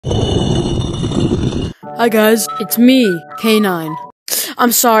Hi guys, it's me, K9.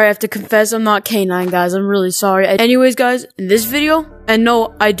 I'm sorry, I have to confess I'm not K9, guys. I'm really sorry. Anyways, guys, in this video, and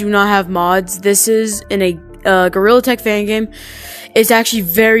no, I do not have mods. This is in a Gorilla Tech fan game. It's actually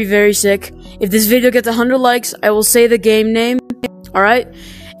very, very sick. If this video gets 100 likes, I will say the game name. Alright?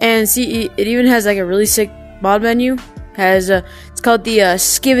 And see, it even has like a really sick mod menu. It's called the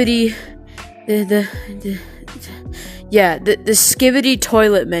Skibidi, the Skibidi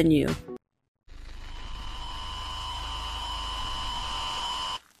toilet menu.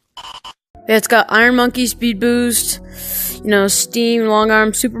 Yeah, it's got Iron Monkey, Speed Boost, you know, Steam, Long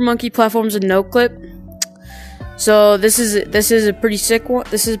Arm, Super Monkey, Platforms, and No Clip. So this is a pretty sick one.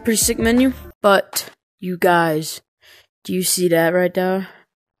 This is a pretty sick menu. But you guys, do you see that right there?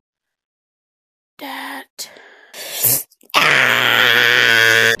 That.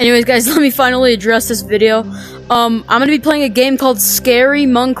 Anyways, guys, let me finally address this video. I'm gonna be playing a game called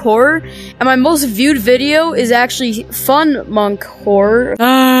Monke Horror, and my most viewed video is actually Fun Monke Horror.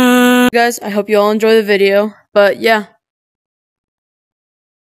 Guys, I hope you all enjoy the video, but yeah.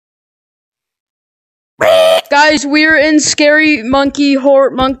 Guys, we're in Scary Monkey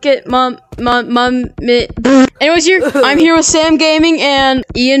Horror Anyways, I'm here with Sam Gaming and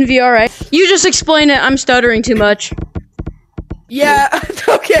Ian VRA. You just explain it, I'm stuttering too much. Yeah,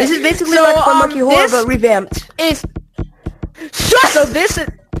 okay. This is basically like Monke Horror, but revamped. So this is...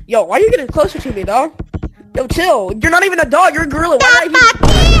 Yo, why are you getting closer to me, dog? Yo, chill. You're not even a dog, you're a gorilla. Why are you...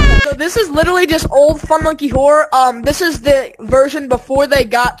 So this is literally just old Fun Monkey Horror. This is the version before they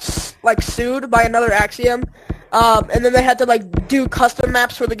got, like, sued by another Axiom. And then they had to, like, do custom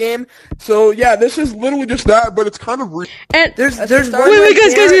maps for the game. So, yeah, this is literally just that, but it's kind of And there's wait, guys. Let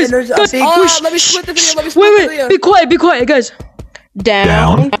me split the video, be quiet, guys.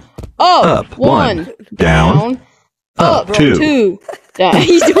 Down, up, one, down, up, two. Yeah,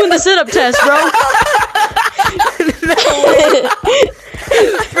 he's doing the sit-up test, bro.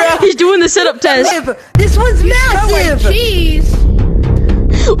 He's doing the sit-up test. This one's massive. Jeez.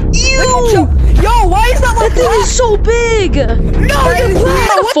 Ew! Yo, why is that like That is so big. No, you're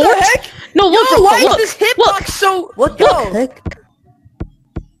What the heck? No, look, Yo, bro, why look. is this hitbox so... What the heck?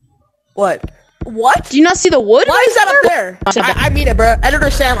 What? What? Do you not see the wood? Why is that up there? I mean it, bro.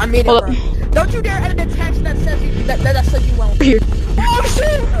 Editor Sam, I mean it, bro. Don't you dare edit a text that says you that says you won't. Here. Oh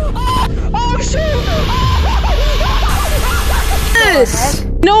shit! Oh shit! This.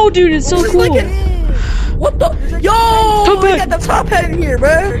 No, dude, it's so cool. What the? Yo! We got the top hat in here,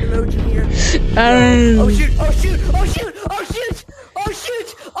 bro. Oh shoot! Oh shoot! Oh shoot! Oh shoot! Oh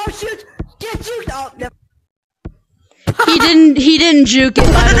shoot! Oh shoot! Get juked! Oh, no. He didn't juke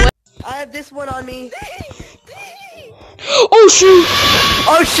it, by the way. I have this one on me. Oh shoot!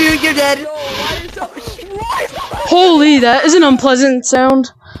 Oh shoot, you're dead. Yo, why is that? Why is that? Holy, that is an unpleasant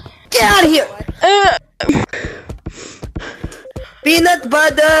sound. Get out of here. Peanut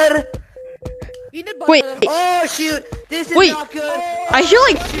butter. Peanut butter. Wait. Oh shoot, this is not good. I hear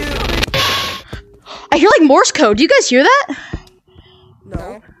like Morse code. Do you guys hear that?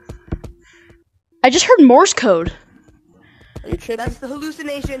 No. I just heard Morse code. Are you tripping? That's the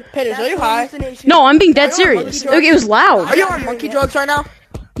hallucination. Peters, are you high? No, I'm being dead serious. Okay, it was loud. Are you on monkey drugs right now?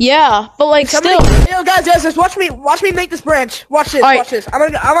 Yeah, but like still. Yo, guys, just watch me make this branch. Watch this. All right. Watch this. I'm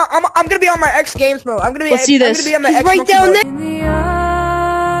gonna be on my X Games mode. I'm gonna be. Let's see this. I'm gonna be on my X Right monkey down mode. there. In the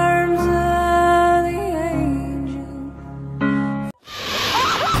arms of the angel.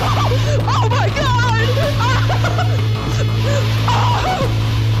 Oh my god!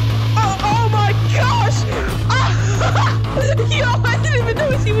 Oh my gosh! Yo, I didn't even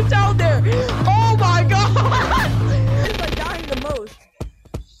notice he was down there. Oh my god! It's like dying the most.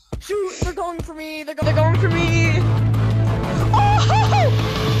 Shoot! They're going for me. They're going for me.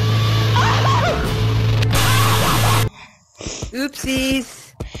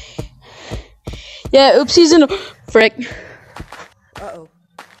 Oopsies. Yeah, oopsies and frick. Uh-oh.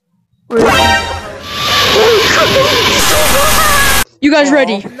 You guys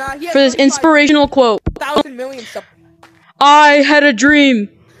ready for this inspirational quote? 1,000 million stuff. I had a dream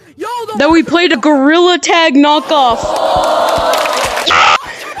Yo, that we played a Gorilla Tag knockoff.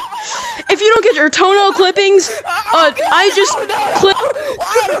 If you don't get your toenail clippings, I just clip.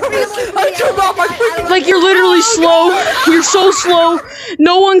 I turned off my freaking. Like you're literally slow. You're so slow.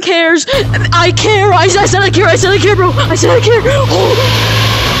 No one cares. I care. I said I care. I said I care, bro. I said I care. Oh.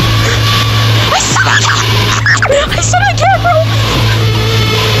 I said I care, bro.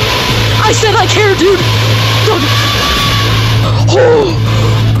 I said I care, dude. Oh.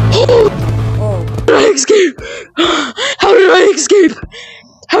 How did I escape? How did I escape?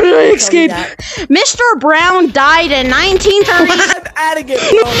 How did I escape? Mr. Brown died in 1930. I'm at it again.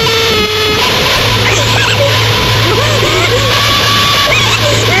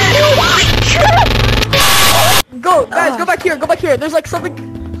 guys, go back here. Go back here. There's like something.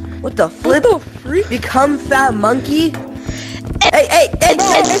 What the flip? What the freak? Become fat monkey? Hey,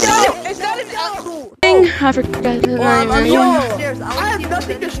 It's not an apple. I forgot the I'm name. going Yo, upstairs. I have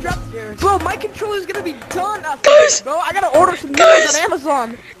nothing to strap. upstairs. Bro, my controller's gonna be done after this, bro. I gotta order some noodles on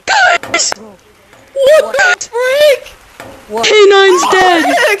Amazon. Guys! What the freak? What? K9's dead!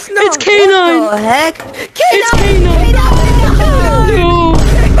 Heck no. It's K9! What the heck? It's K9! No!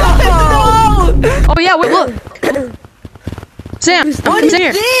 No. Oh yeah, wait, look! Sam, What come is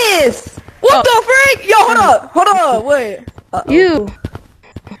here. this? What the freak? Yo, hold up, wait. You.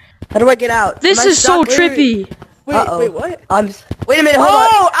 How do I get out? This Am I is so stuck? trippy. Wait, what? Wait a minute, hold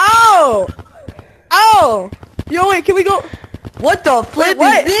on. Oh, ow! Yo, wait, can we go? What the flip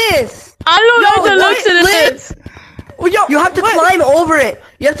what? is this? I don't know Yo, the looks of flip? this. Well, yo, You have to what? climb over it.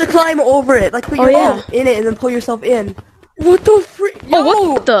 You have to climb over it. Like put Oh, your yeah. arm in it and then pull yourself in. What the freak? Yo,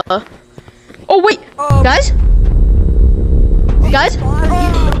 Oh, what the? Oh, wait. Guys? Guys?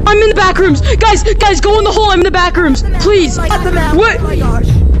 I'm in the back rooms. Guys, go in the hole. I'm in the back rooms. Please. What? Oh my gosh.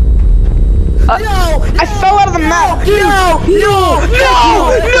 I fell out of the map. No!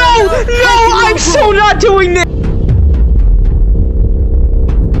 I'm so not doing this.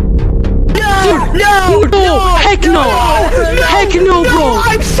 No! Heck no! Heck no, bro!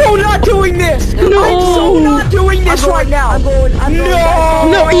 I'm so not doing this. No. I'm so not doing this right now. I'm going. No.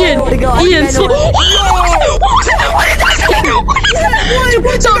 No, Ian! Gotta go. Ian, I slow. know. What did you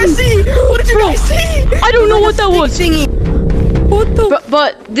guys see? What did you guys see? I don't know what that was. Thingy. What the?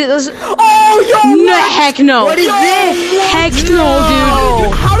 But this. Oh, yo! No, heck no. What is this? Heck no,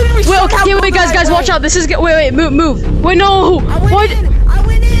 dude. How did we? Wait, somehow okay, go wait, guys, that watch way? out. This is. Wait, move. Wait, no. What? I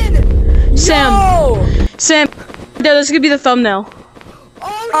went in. Sam. Oh. Sam. Yeah, this is gonna be the thumbnail.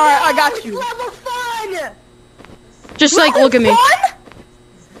 Oh, Alright, I got you. Level fun. Just like, look at me.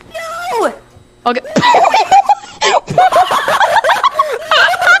 No. Okay.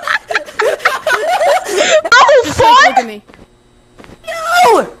 Level fun? Look at me.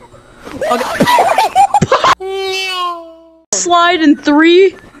 No. Slide in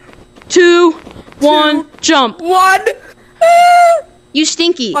 3, 2, 1, jump. One. You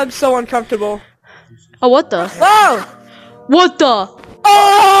stinky. I'm so uncomfortable. Oh, what the? Oh. What the?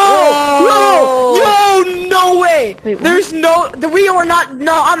 Oh! No! Yo, no way! Wait, what? There's no. We are not.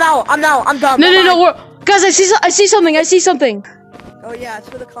 No, I'm out. I'm done. No. Guys, I see something. Oh yeah, it's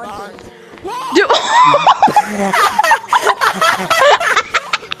for the content. Dude.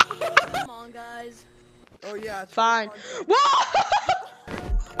 Come on, guys. Oh yeah, it's Fine.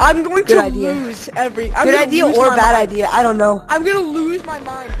 I'm going Good to idea. lose every. I'm Good gonna idea lose or my bad mind. idea? I don't know. I'm gonna lose my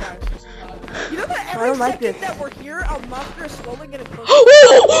mind, guys. You know that every don't like second this. that we're here, a monster is slowly getting closer.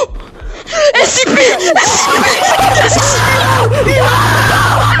 SCP!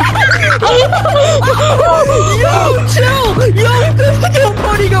 Yo, chill! Yo,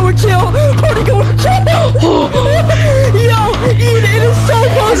 party goer, chill! Party goer, chill! Yo, Ian, it is so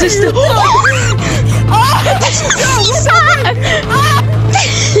close! Is this still?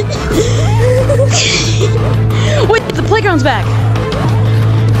 Wait, the playground's back.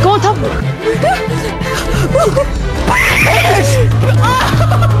 Go on top of it.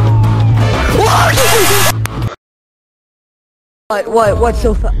 What's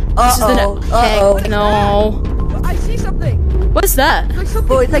so fun? This is the heck no. I see something! What's that? It's like something.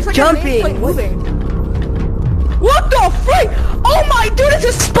 Bro, it's like a jumping. nameplate moving. What the frick? Oh my dude, it's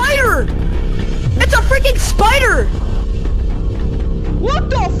a spider! It's a freaking spider! What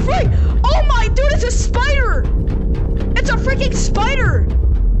the frick? Oh my dude, it's a spider! It's a freaking spider!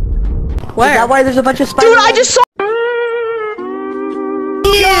 Is that why there's a bunch of spiders? Dude, I just saw.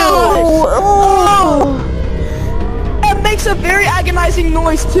 It makes a very agonizing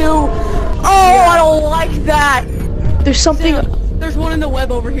noise too. Oh, I don't like that. There's something. There's one in the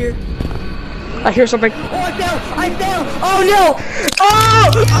web over here. I hear something. Oh, I'm down! Oh no!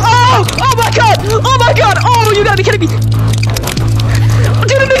 Oh my god! Oh my god! Oh, you gotta be kidding me!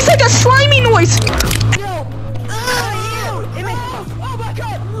 Dude, it makes like a slimy noise. No! Oh my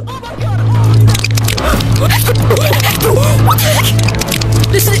god! Oh my god! What the heck?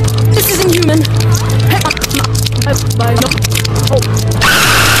 This isn't human. No. Oh.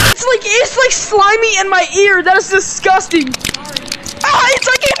 It's like slimy in my ear. That is disgusting. It's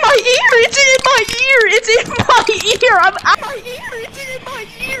like in my ear. It's in my ear. It's in my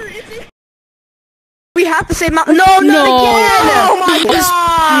ear. We have to save Mountain. No, not again! Oh my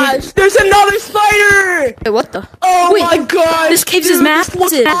gosh! There's another spider! Wait, what the? Oh Wait, my gosh! this cave is dude, this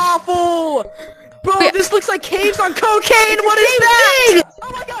looks massive. awful! Bro, Wait. this looks like caves on cocaine! What is that?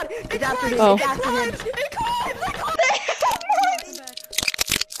 Oh my god! It after climbs! him, Oh. It climbs! It climbs!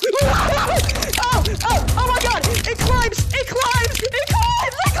 It climbs! Oh my god! It climbs!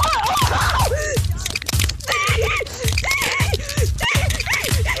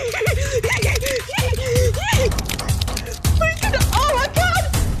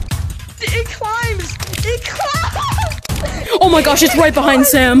 my gosh, it's right behind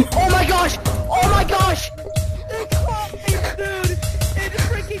Sam. Oh my gosh! Oh my gosh! It caught me, dude! It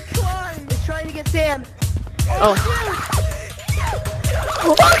freaking climbed! It's trying to get Sam. Oh.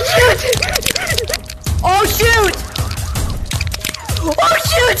 Oh shoot! Oh shoot! Oh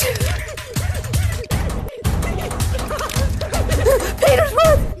shoot! Peter's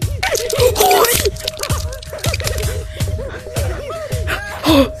run!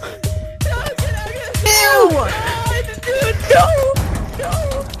 Ew! Dude, no! No!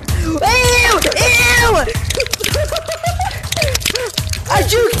 Ew! Ew! I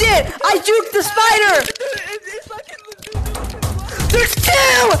juked it! I juked the spider! There's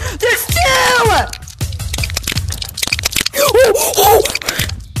two! There's two!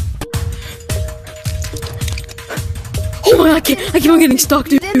 Oh my, I keep on getting stuck,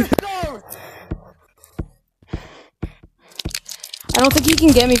 dude. I don't think he can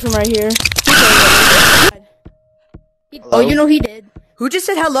get me from right here. Oh, you know he did. Who just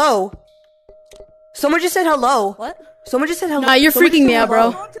said hello? Someone just said hello. What? Someone just said hello. Nah, you're freaking me out, bro.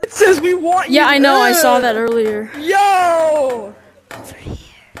 It says we want you. Yeah, I know, I saw that earlier. Yo!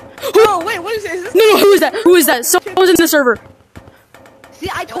 Oh, wait, what is this? No, who is that? Who is that? Someone's in the server. See,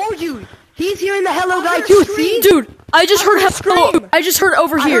 I told you. He's hearing the hello guy too. See? Dude, I just heard scream. hello. I just heard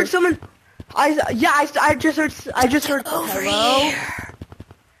over I here. heard someone. I just heard. Hello.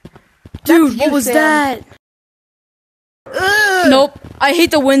 Dude, That's what you, was Sam. that? Ugh. Nope. I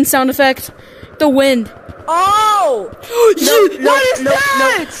hate the wind sound effect. The wind. Oh! Dude, What is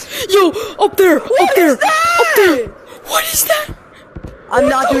that? Yo, up there, up there, is that? up there. What is that? I'm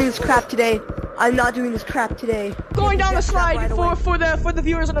not doing this crap today. I'm not doing this crap today. Going down the Get that slide right away. for the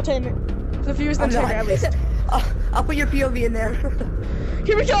viewers' entertainment. For the viewers' I'm entertainment, at least. not. I'll put your POV in there.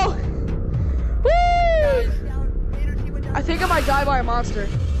 Here we go! Woo! I think I might die by a monster.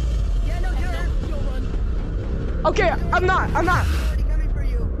 Yeah, no, Okay, I'm not. already coming for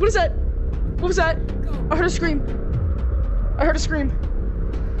you. What is that? What was that? I heard a scream. I heard a scream.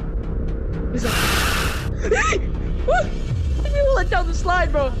 What is that? What? I didn't let down the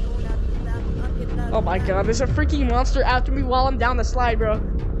slide, bro. Oh my god, there's a freaking monster after me while I'm down the slide, bro.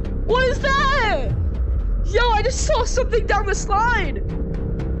 What is that? Yo, I just saw something down the slide.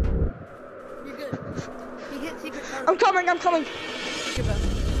 You're good. He hit secret tunnel. I'm coming.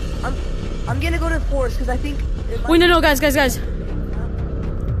 I'm gonna go to the forest because I think. Wait, no, guys.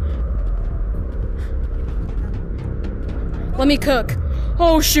 Let me cook.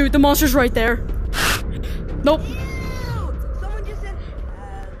 Oh shoot, the monster's right there. Nope. Ew! Someone just said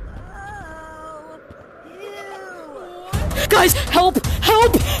hello. Ew! Guys, help!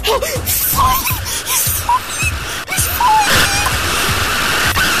 Help! Help!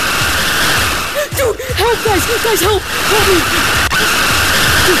 Dude, help, guys! Guys, help! Help me!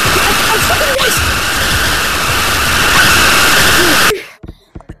 Dude, I'm fucking lost!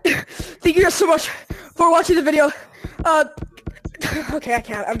 Thank you guys so much for watching the video. Okay, I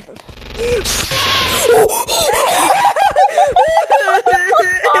can't.